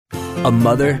a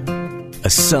mother, a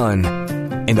son,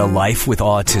 and a life with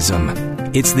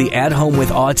autism. It's the At Home with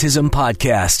Autism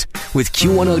podcast with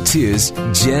Q102's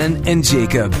Jen and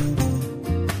Jacob.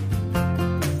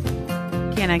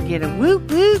 Can I get a whoop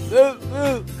whoop? Whoop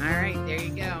whoop. All right, there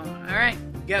you go. All right,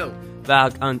 go.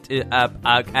 Welcome to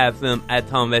Autism At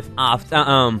Home with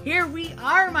Autism. Here we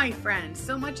are, my friends.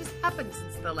 So much has happened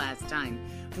since the last time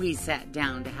we sat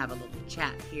down to have a little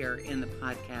chat here in the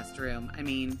podcast room. I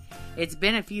mean, it's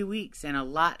been a few weeks and a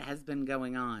lot has been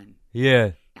going on.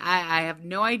 Yeah. I have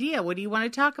no idea. What do you want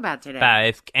to talk about today?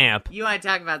 Speller's Camp. You want to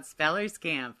talk about Speller's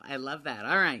Camp. I love that.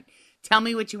 All right. Tell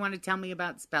me what you want to tell me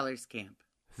about Speller's Camp.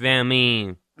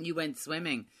 Swimming. You went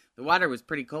swimming. The water was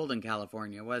pretty cold in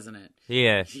California, wasn't it?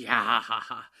 Yes. Yeah.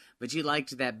 But you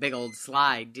liked that big old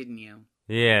slide, didn't you?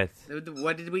 Yes.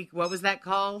 What was that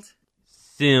called?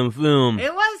 Zoom Flume.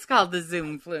 It was called the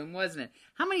Zoom Flume, wasn't it?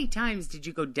 How many times did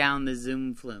you go down the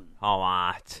Zoom Flume? A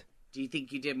lot. Do you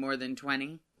think you did more than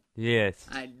 20? Yes.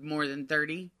 More than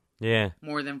 30? Yeah.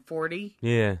 More than 40?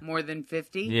 Yeah. More than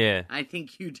 50? Yeah. I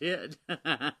think you did.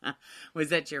 Was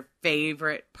that your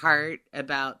favorite part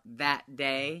about that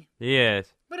day?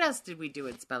 Yes. What else did we do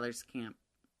at Speller's Camp?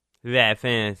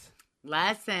 Lessons.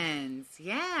 Lessons.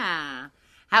 Yeah.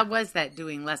 How was that,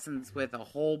 doing lessons with a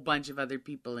whole bunch of other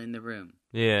people in the room?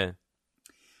 Yeah.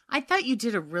 I thought you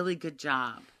did a really good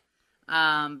job.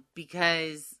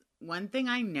 Because one thing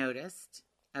I noticed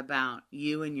about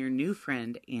you and your new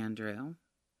friend, Andrew,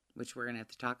 which we're going to have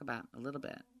to talk about a little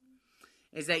bit,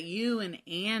 is that you and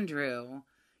Andrew,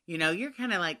 you know, you're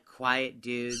kind of like quiet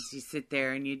dudes. You sit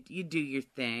there and you do your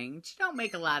thing. But you don't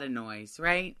make a lot of noise,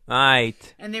 right?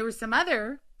 Right. And there were some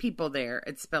other people there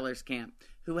at Speller's Camp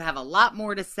who have a lot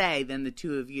more to say than the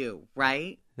two of you,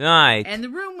 right? Right. And the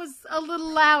room was a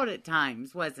little loud at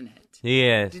times, wasn't it?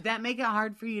 Yes. Did that make it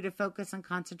hard for you to focus and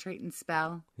concentrate and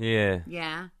spell? Yeah.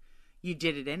 Yeah. You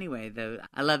did it anyway, though.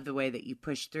 I love the way that you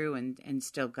pushed through and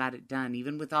still got it done,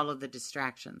 even with all of the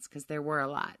distractions, because there were a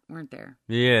lot, weren't there?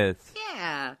 Yes.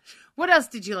 Yeah. What else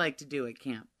did you like to do at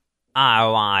camp?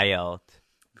 Wild.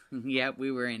 Yeah,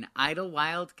 we were in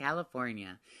Idlewild,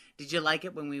 California. Did you like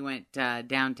it when we went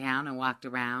downtown and walked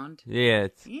around?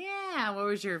 Yes. Yeah. What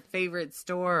was your favorite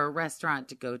store or restaurant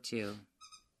to go to?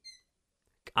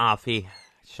 Coffee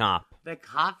shop. The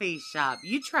coffee shop.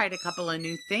 You tried a couple of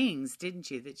new things,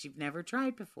 didn't you, that you've never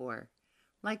tried before?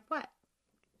 Like what?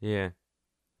 Yeah.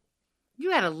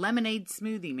 You had a lemonade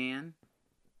smoothie, man.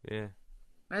 Yeah.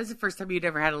 That was the first time you'd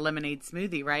ever had a lemonade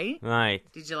smoothie, right? Right.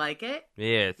 Did you like it?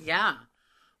 Yes. Yeah.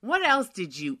 What else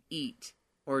did you eat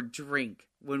or drink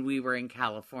when we were in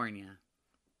California?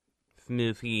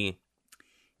 Smoothie.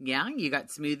 Yeah, you got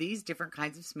smoothies, different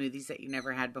kinds of smoothies that you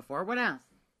never had before. What else?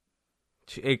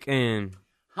 Chicken.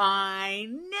 I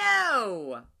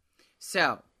know.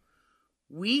 So,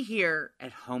 we here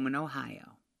at home in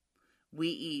Ohio, we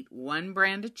eat one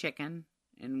brand of chicken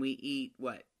and we eat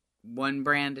what? One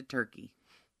brand of turkey.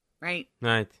 Right?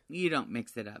 Right. You don't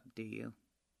mix it up, do you?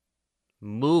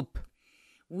 Moop.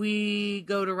 We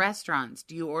go to restaurants.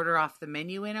 Do you order off the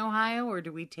menu in Ohio or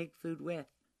do we take food with?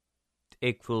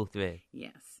 Take food with.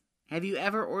 Yes. Have you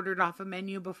ever ordered off a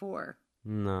menu before?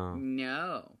 No.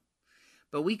 No.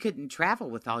 But we couldn't travel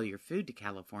with all your food to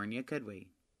California, could we?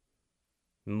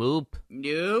 Moop.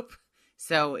 Nope.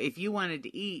 So if you wanted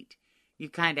to eat, you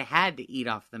kind of had to eat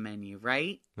off the menu,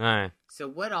 right? Right. So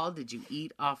what all did you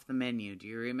eat off the menu? Do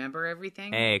you remember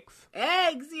everything? Eggs.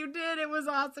 Eggs, you did. It was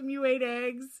awesome. You ate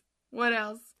eggs. What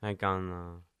else? I got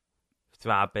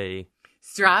strawberry.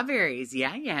 Strawberries.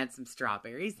 Yeah, you had some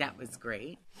strawberries. That was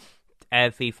great.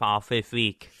 Every fall this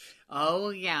week.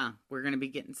 Oh, yeah. We're going to be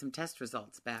getting some test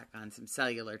results back on some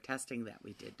cellular testing that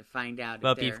we did to find out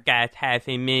But if we've got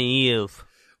having menus.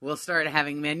 We'll start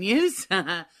having menus.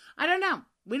 I don't know.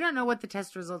 We don't know what the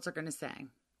test results are going to say.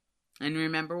 And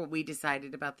remember what we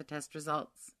decided about the test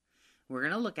results? We're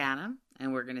going to look at them,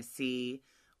 and we're going to see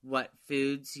what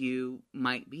foods you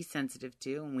might be sensitive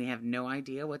to, and we have no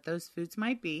idea what those foods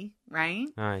might be, right?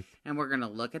 Right. And we're going to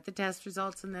look at the test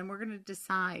results, and then we're going to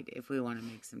decide if we want to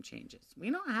make some changes.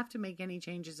 We don't have to make any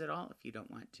changes at all if you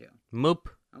don't want to. Moop.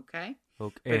 Okay?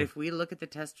 Okay. But if we look at the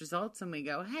test results and we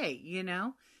go, hey, you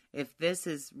know, if this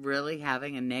is really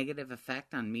having a negative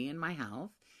effect on me and my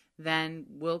health, then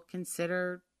we'll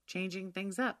consider changing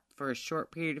things up for a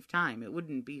short period of time. It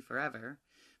wouldn't be forever,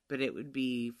 but it would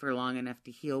be for long enough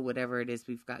to heal whatever it is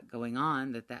we've got going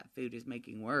on that food is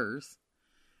making worse.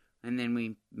 And then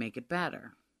we make it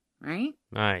better, right?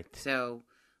 Right. So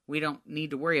we don't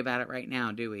need to worry about it right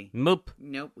now, do we? Moop.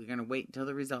 Nope. We're going to wait until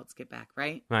the results get back,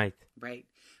 right? Right. Right.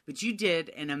 But you did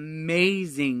an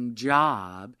amazing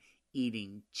job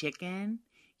eating chicken.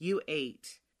 You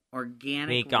ate Organic.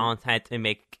 We don't have to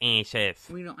make changes.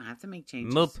 We don't have to make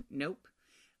changes. Nope.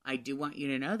 I do want you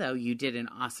to know, though, you did an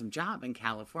awesome job in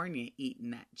California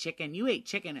eating that chicken. You ate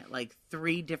chicken at like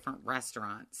 3 different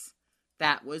restaurants.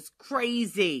 That was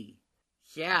crazy.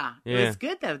 Yeah. It was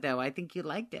good, though. I think you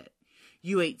liked it.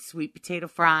 You ate sweet potato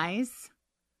fries,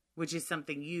 which is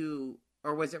something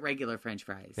or was it regular French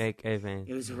fries? It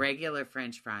was regular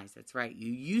French fries. That's right.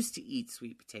 You used to eat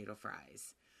sweet potato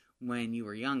fries when you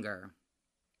were younger.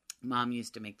 Mom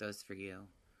used to make those for you.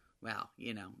 Well,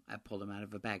 I pulled them out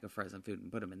of a bag of frozen food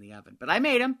and put them in the oven. But I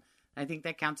made them. I think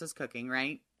that counts as cooking,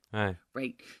 right?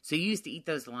 Right. So you used to eat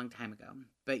those a long time ago.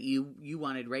 But you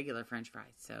wanted regular French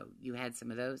fries. So you had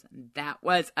some of those. And that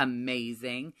was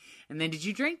amazing. And then did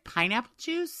you drink pineapple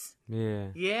juice? Yeah.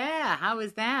 Yeah. How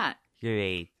was that?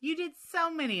 Great. You did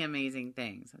so many amazing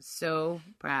things. I'm so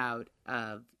proud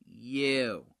of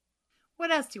you. What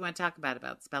else do you want to talk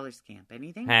about Spellers Camp?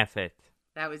 Anything? Half it.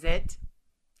 That was it?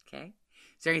 Okay.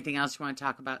 Is there anything else you want to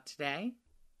talk about today?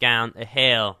 Down the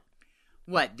hill.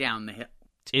 What down the hill?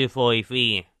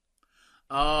 243.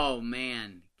 Oh,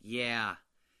 man. Yeah.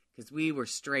 Because we were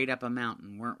straight up a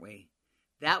mountain, weren't we?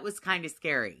 That was kind of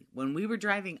scary. When we were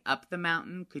driving up the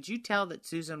mountain, could you tell that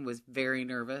Susan was very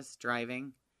nervous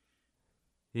driving?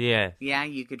 Yes. Yeah,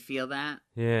 you could feel that?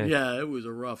 Yes. Yeah, it was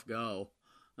a rough go.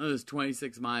 It was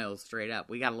 26 miles straight up.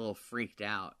 We got a little freaked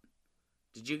out.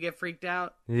 Did you get freaked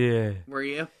out? Yeah. Were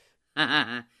you?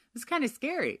 It was kind of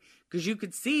scary because you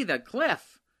could see the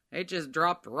cliff. It just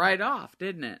dropped right off,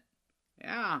 didn't it?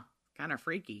 Yeah, kind of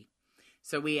freaky.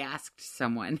 So we asked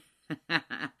someone.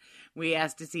 We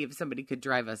asked to see if somebody could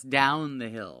drive us down the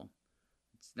hill.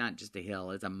 It's not just a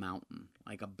hill, it's a mountain,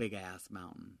 like a big-ass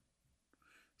mountain.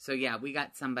 So yeah, we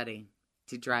got somebody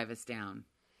to drive us down.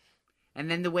 And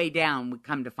then the way down, we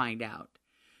come to find out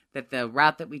that the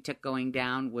route that we took going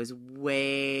down was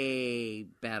way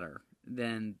better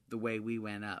than the way we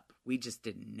went up. We just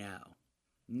didn't know.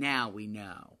 Now we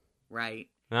know, right?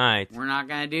 Right. We're not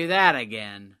going to do that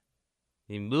again.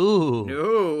 Moo.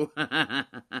 No.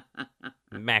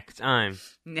 Next time.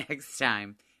 Next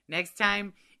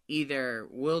time, either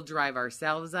we'll drive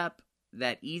ourselves up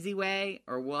that easy way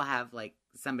or we'll have, like,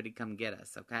 somebody come get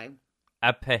us, okay?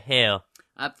 Up a hill.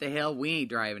 Up the hill, we ain't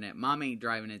driving it. Mom ain't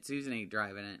driving it. Susan ain't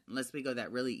driving it. Unless we go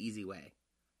that really easy way.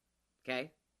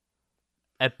 Okay?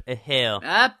 Up a hill.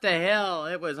 Up the hill.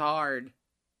 It was hard. It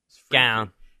was freaky.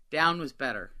 Down. Down was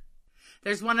better.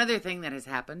 There's one other thing that has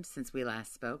happened since we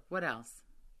last spoke. What else?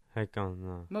 I don't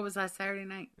know. What was last Saturday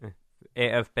night?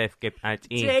 Jacob's birthday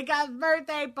party. Jacob's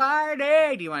birthday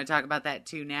party! Do you want to talk about that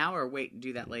too now or wait and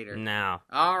do that later? No.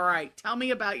 All right. Tell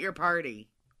me about your party.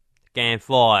 Game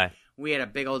 4. We had a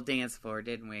big old dance floor,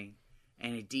 didn't we?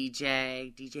 And a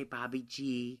DJ Bobby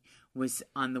G, was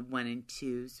on the 1 and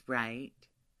 2s, right?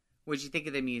 What'd you think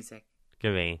of the music?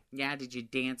 Great. Yeah, did you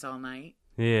dance all night?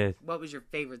 Yes. What was your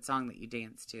favorite song that you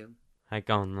danced to? I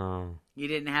don't know. You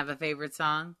didn't have a favorite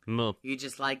song? Nope. You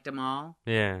just liked them all?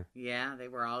 Yeah. Yeah, they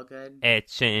were all good? Ed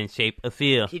Sheeran shape of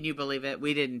feel. Can you believe it?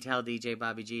 We didn't tell DJ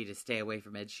Bobby G to stay away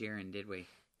from Ed Sheeran, did we?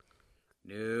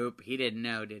 Nope. He didn't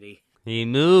know, did he? He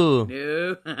knew.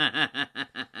 No.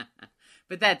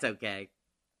 But that's okay.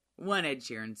 One Ed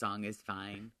Sheeran song is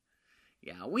fine.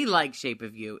 Yeah, we like Shape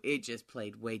of You. It just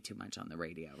played way too much on the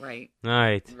radio, right?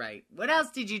 Right. Right. What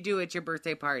else did you do at your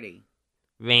birthday party?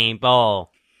 Rainbow.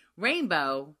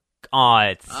 Rainbow?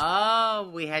 Cards.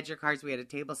 Oh, we had your cards. We had a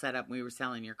table set up and we were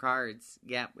selling your cards.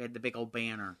 Yeah, we had the big old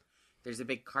banner. There's a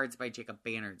big Cards by Jacob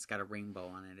banner. It's got a rainbow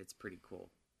on it. It's pretty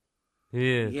cool.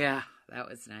 Yeah. Yeah, that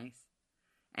was nice.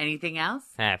 Anything else?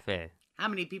 Half it. How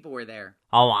many people were there?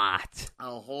 A lot.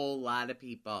 A whole lot of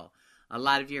people. A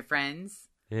lot of your friends?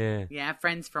 Yeah. Yeah,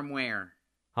 friends from where?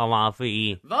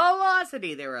 Velocity.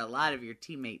 Velocity. There were a lot of your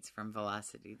teammates from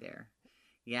Velocity there.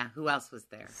 Yeah, who else was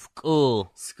there?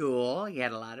 School. School. You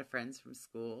had a lot of friends from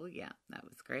school. Yeah, that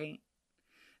was great.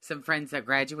 Some friends that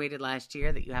graduated last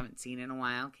year that you haven't seen in a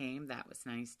while came. That was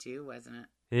nice too, wasn't it?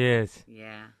 Yes.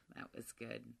 Yeah, that was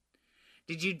good.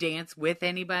 Did you dance with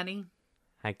anybody?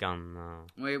 I don't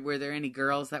know. Were there any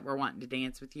girls that were wanting to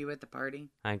dance with you at the party?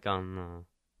 I don't know.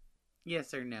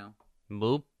 Yes or no?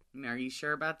 Boop. Are you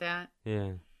sure about that?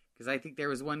 Yeah. Because I think there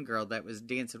was one girl that was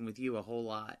dancing with you a whole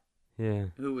lot. Yeah.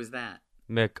 Who was that?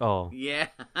 Mick. Yeah.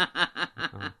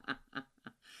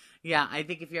 Yeah, I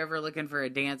think if you're ever looking for a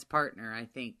dance partner, I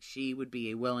think she would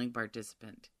be a willing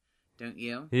participant. Don't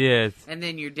you? Yes. And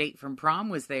then your date from prom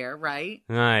was there, right?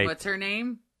 Right. What's her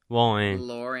name? Lauren.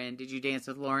 Lauren. Did you dance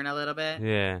with Lauren a little bit?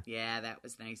 Yeah. Yeah, that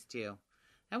was nice too.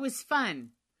 That was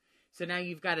fun. So now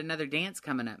you've got another dance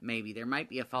coming up, maybe. There might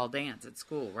be a fall dance at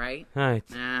school, right? Right.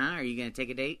 Are you going to take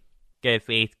a date? get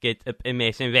the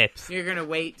permission slips. You're going to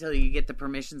wait till you get the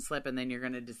permission slip and then you're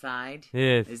going to decide?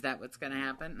 Yes. Is that what's going to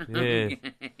happen? Yes.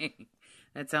 Okay.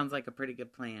 That sounds like a pretty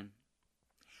good plan.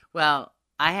 Well,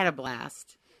 I had a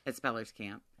blast at Speller's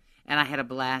Camp, and I had a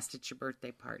blast at your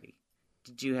birthday party.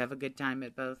 Did you have a good time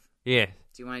at both? Yes.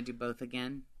 Do you want to do both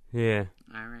again? Yeah.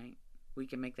 All right. We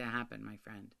can make that happen, my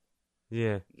friend.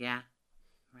 Yeah. Yeah?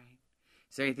 Right.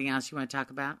 Is there anything else you want to talk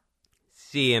about?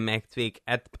 See you next week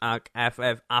at the Park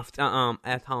FF after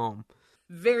at home.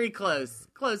 Very close.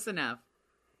 Close enough.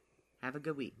 Have a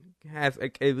good week. Have a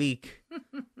good week.